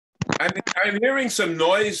I'm, I'm hearing some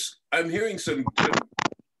noise. I'm hearing some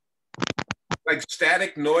like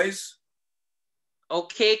static noise.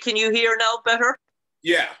 Okay, can you hear now better?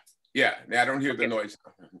 Yeah, yeah. I don't hear the Okay. noise.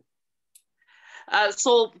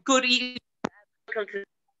 So good evening. Welcome to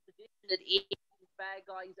the Bad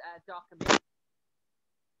Guys documentary.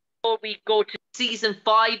 Before we go to season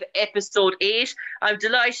 5, episode 8, I'm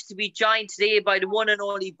delighted to be joined today by the one and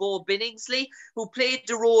only Beau Billingslea, who played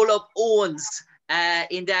the role of Owens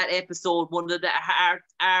in that episode, one of the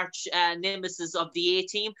arch nemesis of the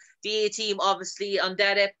A-Team. The A-Team, obviously, on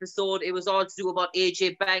that episode, it was all to do about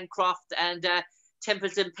AJ Bancroft and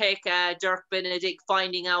Templeton Peck, Dirk Benedict,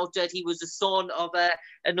 finding out that he was the son of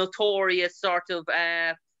a notorious sort of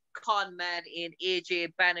con man in AJ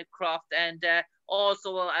Bancroft, and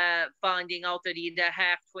also finding out that he had a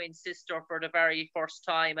half-twin sister for the very first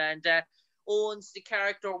time. And Owens, the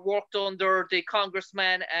character, worked under the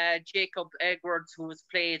Congressman Jacob Edwards, who was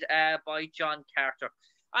played by John Carter.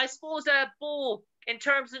 I suppose, Beau, in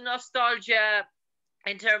terms of nostalgia,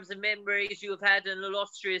 in terms of memories, you've had an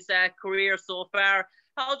illustrious career so far.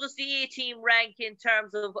 How does the A-Team rank in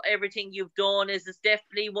terms of everything you've done? Is this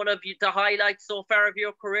definitely one of the highlights so far of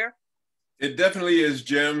your career? It definitely is,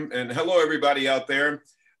 Jim. And hello, everybody out there.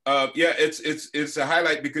 Yeah, it's a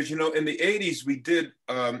highlight because, you know, in the 80s, we did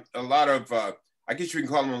a lot of, I guess you can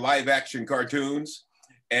call them live action cartoons.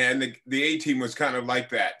 And the A-Team was kind of like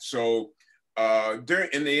that. So in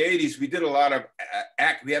the 80s, we did a lot of,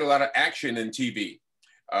 we had a lot of action in TV.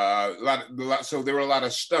 So there were a lot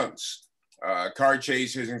of stunts, car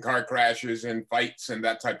chases and car crashes and fights and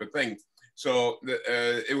that type of thing. So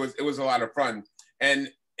it was a lot of fun. And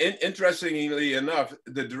interestingly enough,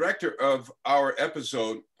 the director of our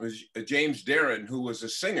episode was James Darren, who was a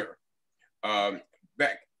singer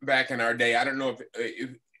back in our day. I don't know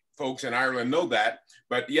if folks in Ireland know that,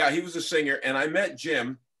 but yeah, he was a singer. And I met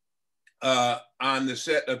Jim on the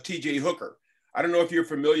set of T.J. Hooker. I don't know if you're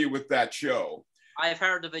familiar with that show. I've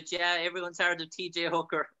heard of it, yeah. Everyone's heard of T.J.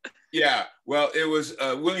 Hooker. Yeah, well, it was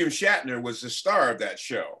William Shatner was the star of that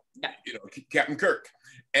show, yeah. You know, Captain Kirk.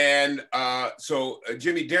 And so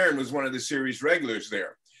Jimmy Darren was one of the series regulars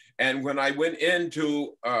there. And when I went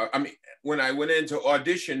into, when I went into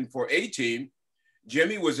audition for A-Team,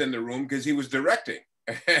 Jimmy was in the room because he was directing.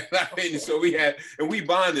 And so we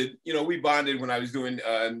bonded, you know, we bonded when I was doing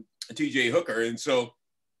T.J. Hooker. And so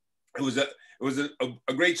it was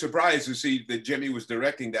a great surprise to see that Jimmy was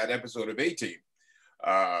directing that episode of A-Team.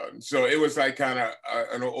 So it was like kind of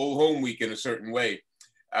an old home week in a certain way.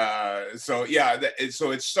 So yeah,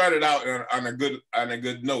 so it started out on a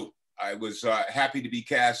good note. I was happy to be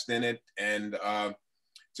cast in it and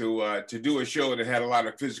to do a show that had a lot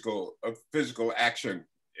of physical action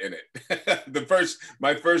in it.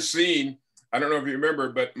 My first scene, I don't know if you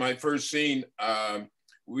remember, but my first scene,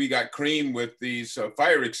 we got creamed with these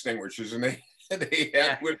fire extinguishers, and they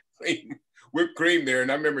had whipped cream there.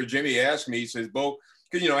 And I remember Jimmy asked me, he says, Beau,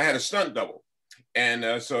 because, you know, I had a stunt double.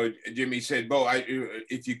 And so Jimmy said, Beau,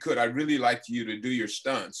 if you could, I'd really like you to do your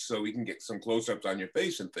stunts so we can get some close-ups on your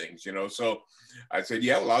face and things, you know? So I said,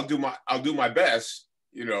 yeah, well, I'll do my best,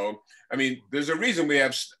 you know? I mean, there's a reason we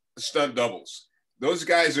have stunt doubles. Those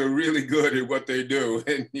guys are really good at what they do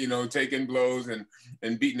and, you know, taking blows and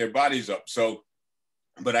beating their bodies up. So,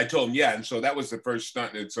 but I told him, yeah. And so that was the first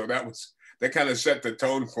stunt. And so that kind of set the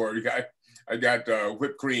tone for it. I got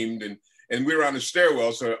whipped creamed and we were on the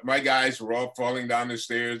stairwell. So my guys were all falling down the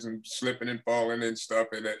stairs and slipping and falling and stuff.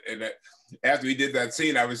 And after we did that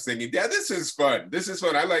scene, I was thinking, yeah, this is fun. This is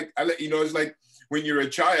fun. I like, you know, it's like when you're a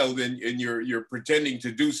child and you're pretending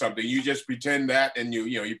to do something, you just pretend that, and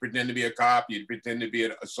you pretend to be a cop, you pretend to be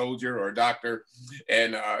a soldier or a doctor.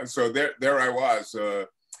 And so there I was.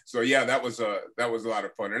 So yeah, that was a lot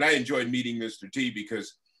of fun. And I enjoyed meeting Mr. T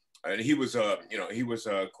because he was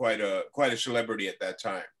quite a celebrity at that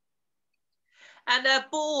time. And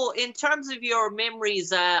Beau, in terms of your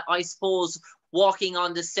memories, I suppose, walking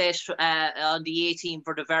on the set on the A-Team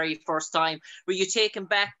for the very first time, were you taken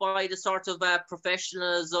back by the sort of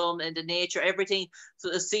professionalism and the nature? Everything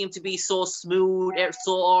seemed to be so smooth,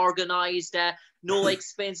 so organized. No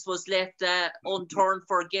expense was left unturned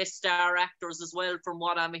for guest star actors as well. From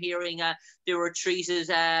what I'm hearing, they were treated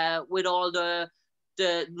with all the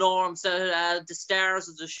norms that the stars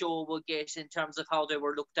of the show would get in terms of how they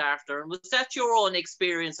were looked after. And was that your own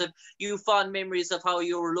experience? Have you fond memories of how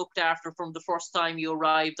you were looked after from the first time you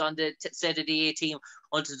arrived on the set of the A-Team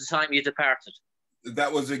until the time you departed?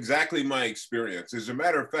 That was exactly my experience. As a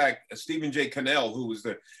matter of fact, Stephen J. Cannell, who was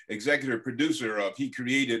the executive producer of, he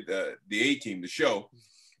created the A-Team, the show.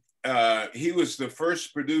 He was the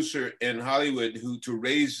first producer in Hollywood to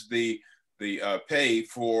raise the pay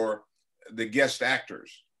for the guest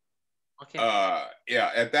actors. Okay.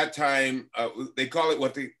 Yeah, at that time, they call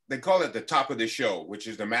it they call it the top of the show, which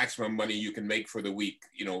is the maximum money you can make for the week,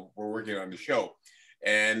 you know, for working on the show.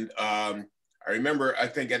 And I remember, I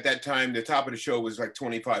think at that time, the top of the show was like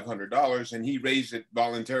 $2,500, and he raised it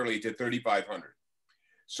voluntarily to $3,500.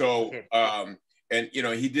 So, Okay. and you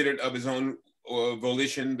know, he did it of his own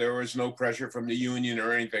volition. There was no pressure from the union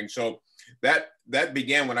or anything. So that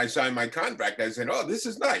began when I signed my contract. I said, "Oh, this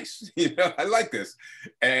is nice. You know, I like this,"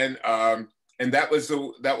 and that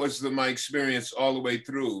was my experience all the way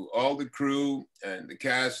through. All the crew and the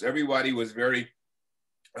cast, everybody was very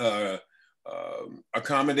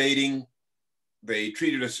accommodating. They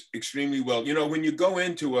treated us extremely well. You know, when you go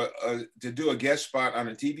into to do a guest spot on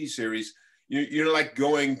a TV series, you're like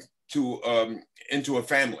going to into a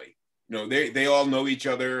family. You know, they all know each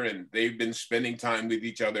other, and they've been spending time with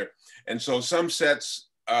each other. And so some sets,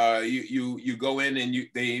 you go in and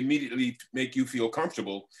they immediately make you feel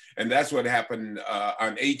comfortable, and that's what happened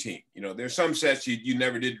on A-Team. You know, there's some sets you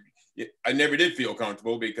never did. I never did feel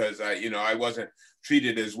comfortable because I wasn't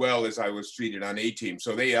treated as well as I was treated on A-Team.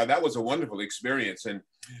 So that was a wonderful experience, and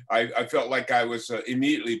I felt like I was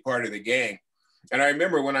immediately part of the gang. And I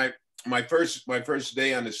remember when my first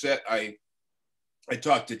day on the set, I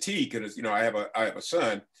talked to T, because I have a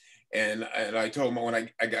son, and I told him when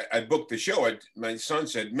I booked the show, my son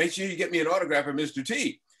said, "Make sure you get me an autograph of Mr.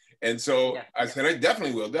 T." And so yeah. I said, "I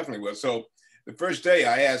definitely will." So the first day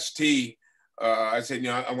I asked T, I said,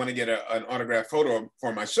 "I want to get an autograph photo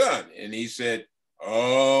for my son," and he said,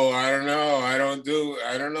 "Oh, I don't know. I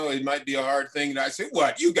don't know. It might be a hard thing." And I said,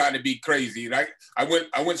 "What? You got to be crazy." And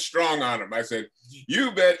I went strong on him. I said,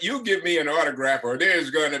 "You bet you give me an autograph, or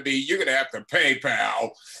you're going to have to pay,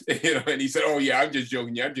 pal." And he said, "Oh yeah, I'm just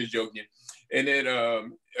joking you. And then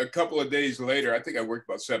a couple of days later, I think I worked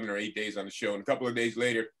about 7 or 8 days on the show. And a couple of days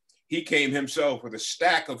later, he came himself with a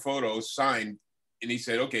stack of photos signed. And he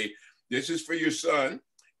said, "Okay, this is for your son.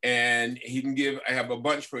 And I have a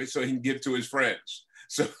bunch for it so he can give to his friends."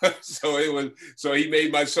 So he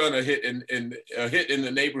made my son a hit in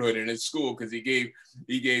the neighborhood in his school, because he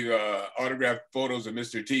gave autographed photos of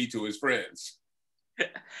Mr. T to his friends.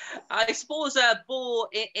 I suppose, Beau,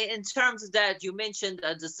 in terms of that, you mentioned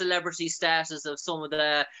the celebrity status of some of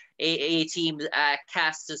the A-Team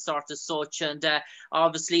cast as sort of such, and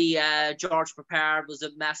obviously George Papard was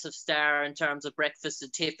a massive star in terms of Breakfast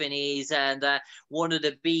at Tiffany's, and one of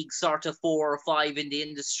the big sort of 4 or 5 in the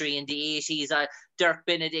industry in the 80s. Dirk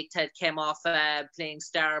Benedict had come off playing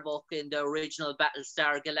Starbuck in the original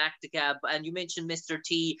Battlestar Galactica, and you mentioned Mr.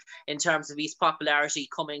 T in terms of his popularity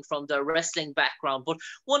coming from the wrestling background. But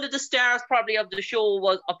one of the stars probably of the show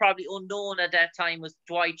was probably unknown at that time was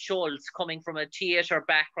Dwight Schultz, coming from a theatre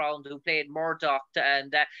background, who played Murdoch,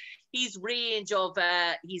 and his range of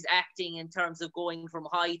his acting in terms of going from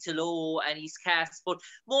high to low and his cast. But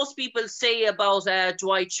most people say about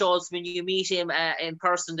Dwight Schultz, when you meet him in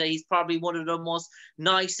person, that he's probably one of the most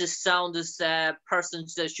nicest, soundest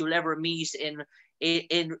persons that you'll ever meet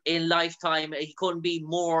in lifetime. He couldn't be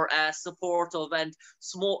more supportive and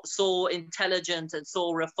so intelligent and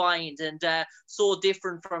so refined, and so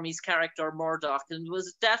different from his character Murdoch. And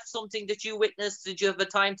was that something that you witnessed? Did you have a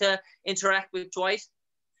time to interact with Dwight?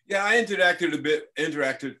 Yeah, I interacted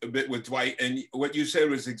a bit with Dwight, and what you said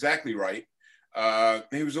was exactly right.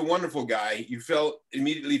 He was a wonderful guy. You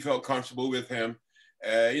immediately felt comfortable with him,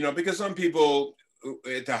 because some people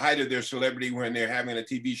at the height of their celebrity, when they're having a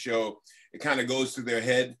TV show, it kind of goes to their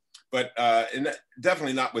head, but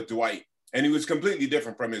definitely not with Dwight. And he was completely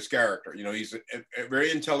different from his character. He's a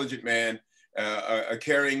very intelligent man, a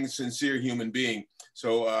caring, sincere human being.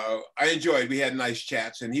 So we had nice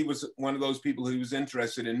chats, and he was one of those people who was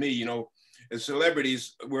interested in me. As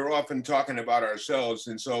celebrities, we're often talking about ourselves.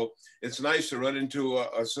 And so it's nice to run into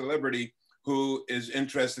a celebrity who is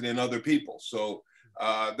interested in other people. So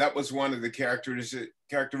that was one of the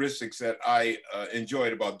characteristics that I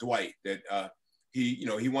enjoyed about Dwight, that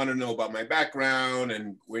he wanted to know about my background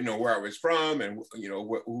and where I was from, and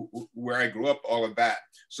where I grew up, all of that.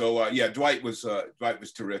 So yeah, Dwight was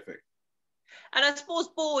terrific. And I suppose,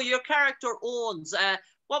 Beau, your character Owens,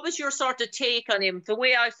 what was your sort of take on him? The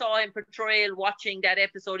way I saw him portrayed watching that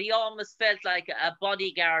episode, he almost felt like a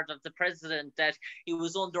bodyguard of the president, that he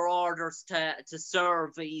was under orders to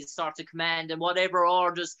serve his sort of command, and whatever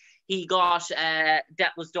orders he got,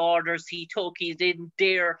 that was the orders he took. He didn't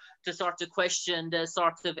dare to sort of question the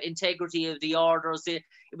sort of integrity of the orders. It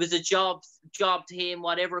was a job to him.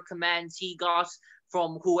 Whatever commands he got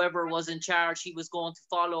from whoever was in charge, he was going to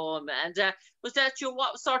follow him. And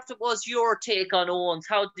what sort of was your take on Owens?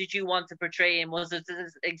 How did you want to portray him? Was it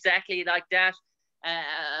exactly like that?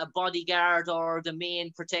 a bodyguard or the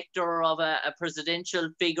main protector of a presidential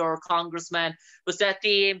figure, congressman? Was that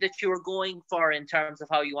the aim that you were going for in terms of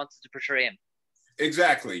how you wanted to portray him?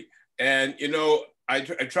 Exactly. And, you know, I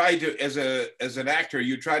tried to, as an actor,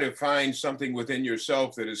 you try to find something within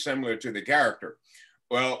yourself that is similar to the character.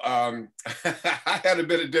 Well, I had a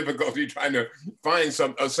bit of difficulty trying to find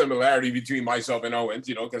a similarity between myself and Owens,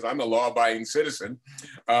 you know, because I'm a law-abiding citizen.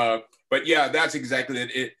 But yeah, that's exactly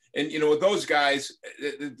it. And, you know, with those guys,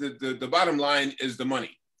 the bottom line is the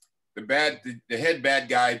money. The head bad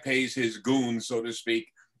guy pays his goons, so to speak.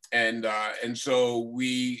 And so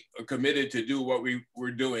we are committed to do what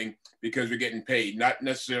we're doing because we're getting paid, not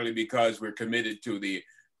necessarily because we're committed to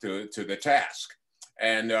the task.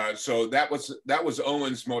 And so that was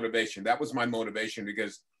Owen's motivation. That was my motivation,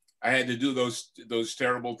 because I had to do those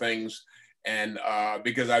terrible things, and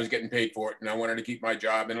because I was getting paid for it, and I wanted to keep my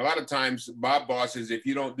job. And a lot of times, mob bosses, if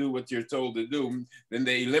you don't do what you're told to do, then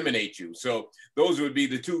they eliminate you. So those would be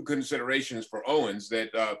the two considerations for Owens,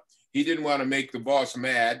 that he didn't want to make the boss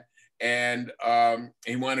mad, and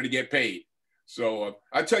he wanted to get paid. So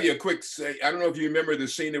I'll tell you a quick, I don't know if you remember the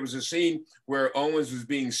scene. There was a scene where Owens was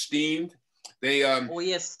being steamed. Oh,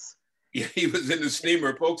 yes. Yeah, he was in the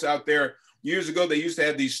steamer. Folks out there, years ago, they used to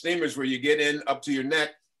have these steamers where you get in up to your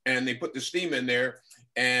neck and they put the steam in there,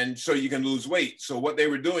 and so you can lose weight. So what they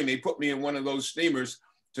were doing, they put me in one of those steamers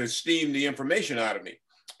to steam the information out of me.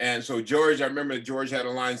 And so George, I remember George had a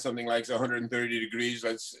line something like 130 degrees.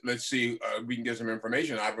 Let's see if we can get some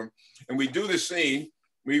information out of him. And we do the scene.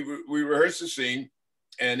 We rehearse the scene,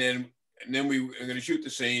 and then we were going to shoot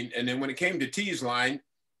the scene. And then when it came to T's line,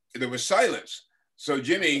 there was silence. So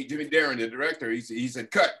Jimmy Darren, the director, he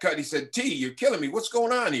said, cut. He said, T, you're killing me. What's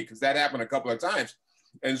going on here? Because that happened a couple of times.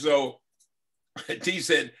 And so T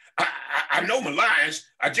said, I know my lines.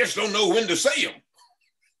 I just don't know when to say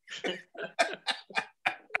them.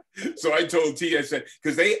 So I told T, I said,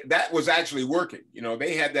 because that was actually working. You know,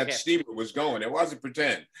 they had that steamer was going. It wasn't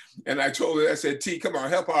pretend. And I told her, I said, T, come on,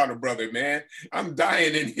 help out a brother, man. I'm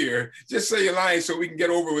dying in here. Just say your lines so we can get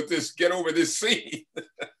over this scene.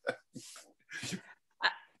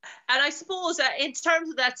 And I suppose in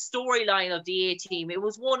terms of that storyline of the A-Team, it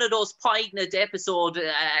was one of those poignant episodes.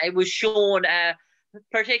 It was shown,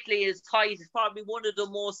 particularly as tight. It's probably one of the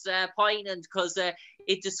most poignant, because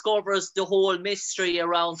it discovers the whole mystery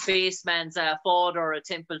around Faceman's father at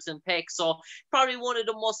Templeton Peck. So probably one of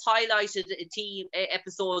the most highlighted team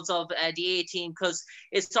episodes of the A-Team, because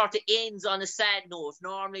it sort of ends on a sad note.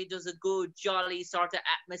 Normally there's a good, jolly sort of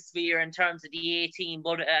atmosphere in terms of the A-Team,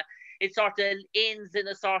 but it sort of ends in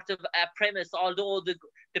a sort of premise. Although the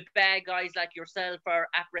bad guys like yourself are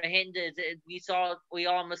apprehended, we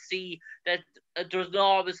almost see that there's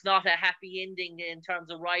always not a happy ending in terms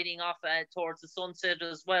of riding off towards the sunset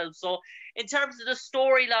as well. So in terms of the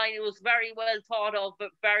storyline, it was very well thought of, but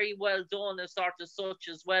very well done as sort of such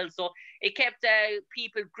as well. So it kept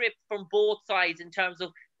people gripped from both sides in terms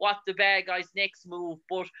of what the bad guy's next move,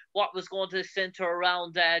 but what was going to center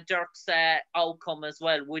around Dirk's outcome as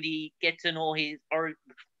well. Would he get to know or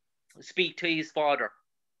speak to his father?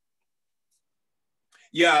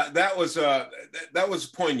 Yeah, that was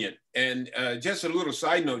poignant. And just a little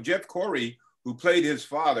side note, Jeff Corey, who played his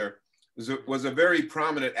father, was a very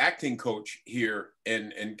prominent acting coach here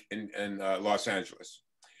in Los Angeles.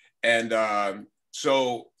 And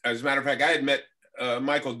so, as a matter of fact, I had met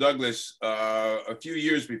Michael Douglas a few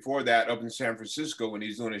years before that up in San Francisco when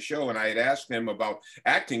he's doing a show, and I had asked him about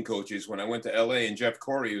acting coaches when I went to LA, and Jeff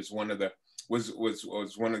Corey was one of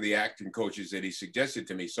the acting coaches that he suggested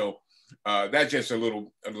to me. So that's just a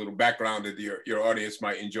little background that your audience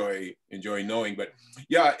might enjoy knowing. But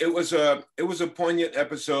yeah, it was a poignant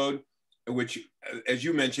episode, which, as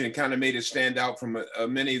you mentioned, it kind of made it stand out from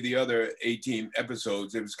many of the other A-Team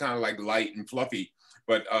episodes. It was kind of like light and fluffy.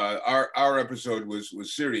 But our episode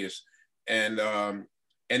was serious, and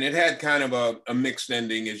it had kind of a mixed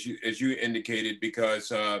ending, as you indicated,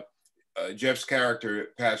 because Jeff's character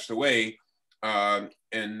passed away, and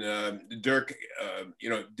Dirk,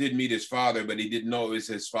 did meet his father, but he didn't know it was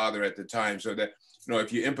his father at the time. So that,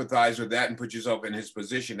 if you empathize with that and put yourself in his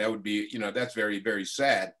position, that would be, that's very, very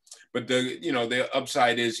sad. But the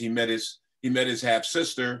upside is he met his half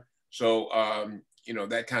sister, so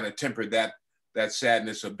that kind of tempered that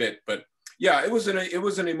sadness a bit. But yeah, it was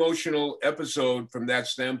an emotional episode from that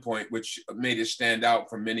standpoint, which made it stand out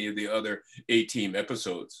from many of the other A-Team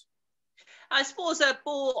episodes. I suppose,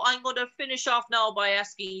 Beau, I'm going to finish off now by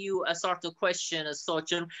asking you a sort of question as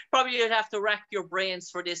such, and probably you'd have to rack your brains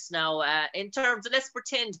for this now. In terms of, let's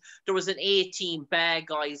pretend there was an A-Team bad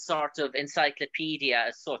guy sort of encyclopedia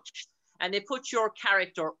as such, and they put your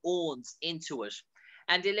character Owens into it.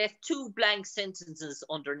 and they left 2 blank sentences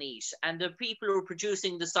underneath. And the people who were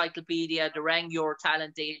producing the encyclopedia, they rang your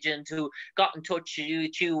talent agent who got in touch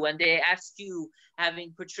with you, and they asked you,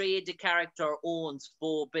 having portrayed the character Owens,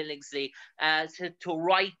 Beau Billingslea, to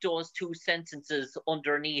write those 2 sentences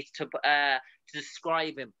underneath to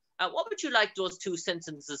describe him. What would you like those 2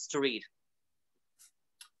 sentences to read?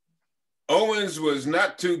 Owens was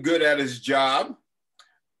not too good at his job,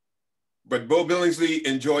 but Beau Billingslea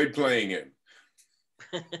enjoyed playing him.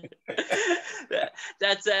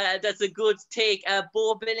 That's a good take.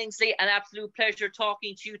 Beau Billingslea, an absolute pleasure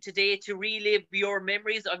talking to you today to relive your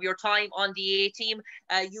memories of your time on the A-Team.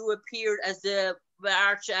 You appeared as the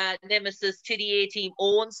arch nemesis to the A-Team,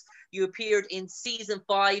 Owens. You appeared in season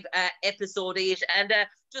 5, episode 8. And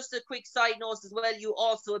just a quick side note as well, you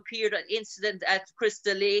also appeared at Incident at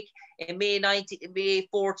Crystal Lake in May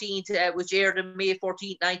 14th, which aired on May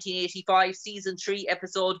 14th, 1985, season 3,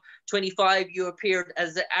 episode 25. You appeared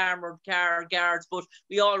as the armored car guards, but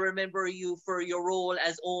we all remember you for your role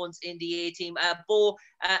as Owens in the A-Team. Beau,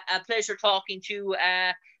 a pleasure talking to you.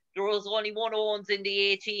 There was only one Owens in the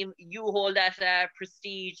A-Team. You hold that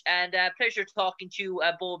prestige, and pleasure talking to you,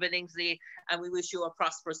 Beau Billingslea, and we wish you a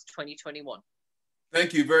prosperous 2021.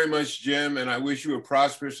 Thank you very much, Jim, and I wish you a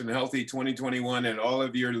prosperous and healthy 2021 and all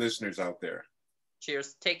of your listeners out there.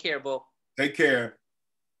 Cheers. Take care, Beau. Take care.